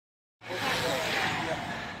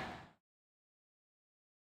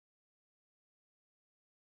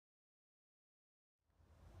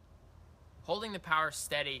Holding the power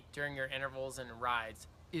steady during your intervals and rides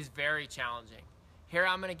is very challenging. Here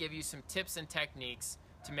I'm going to give you some tips and techniques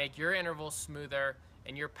to make your intervals smoother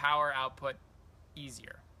and your power output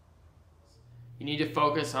easier. You need to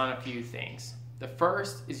focus on a few things. The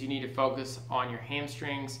first is you need to focus on your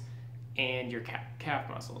hamstrings and your calf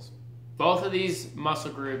muscles. Both of these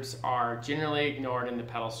muscle groups are generally ignored in the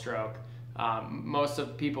pedal stroke. Most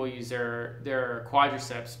of people use their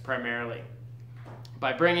quadriceps primarily.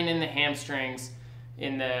 By bringing in the hamstrings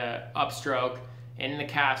in the upstroke and in the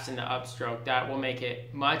calves in the upstroke, that will make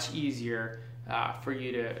it much easier for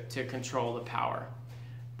you to control the power.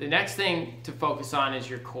 The next thing to focus on is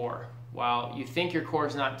your core. While you think your core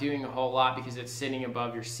is not doing a whole lot because it's sitting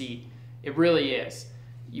above your seat, it really is.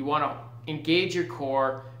 You want to engage your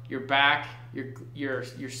core, your back, your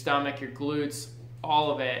stomach, your glutes, all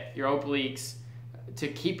of it, your obliques, to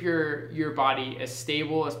keep your body as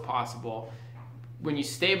stable as possible. When you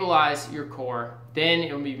stabilize your core, then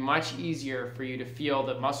it will be much easier for you to feel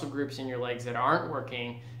the muscle groups in your legs that aren't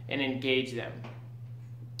working and engage them.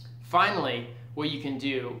 Finally, what you can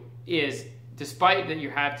do is, despite that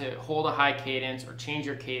you have to hold a high cadence or change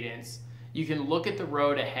your cadence, you can look at the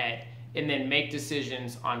road ahead and then make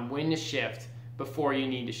decisions on when to shift before you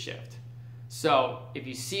need to shift. So if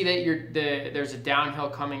you see that there's a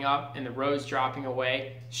downhill coming up and the road's dropping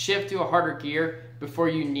away, shift to a harder gear before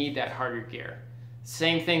you need that harder gear.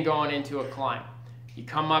 Same thing going into a climb. You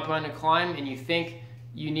come up on a climb and you think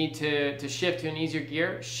you need to shift to an easier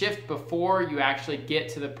gear, shift before you actually get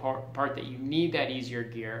to the part that you need that easier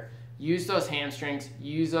gear. Use those hamstrings,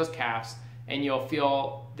 use those calves, and you'll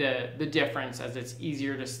feel the difference as it's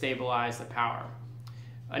easier to stabilize the power.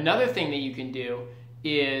 Another thing that you can do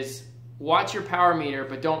is watch your power meter,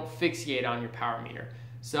 but don't fixate on your power meter.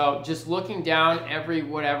 So just looking down every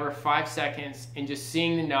 5 seconds and just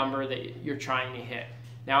seeing the number that you're trying to hit.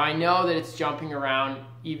 Now I know that it's jumping around,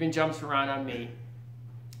 even jumps around on me,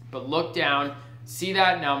 but look down, see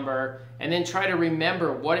that number, and then try to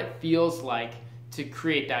remember what it feels like to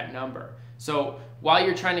create that number. So while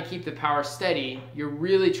you're trying to keep the power steady, you're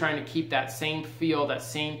really trying to keep that same feel, that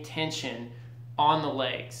same tension on the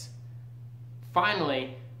legs.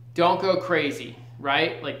 Finally, don't go crazy,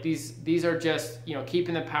 right? Like these are just,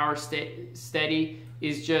 keeping the power steady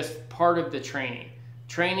is just part of the training.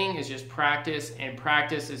 Training is just practice, and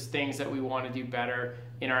practice is things that we want to do better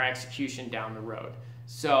in our execution down the road.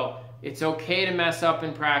 So it's okay to mess up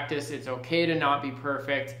in practice. It's okay to not be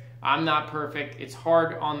perfect. I'm not perfect. It's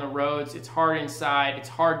hard on the roads. It's hard inside. It's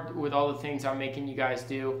hard with all the things I'm making you guys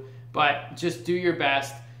do, but just do your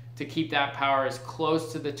best to keep that power as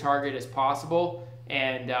close to the target as possible.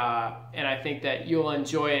 And I think that you'll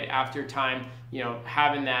enjoy it after time,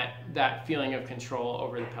 having that feeling of control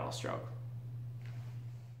over the pedal stroke.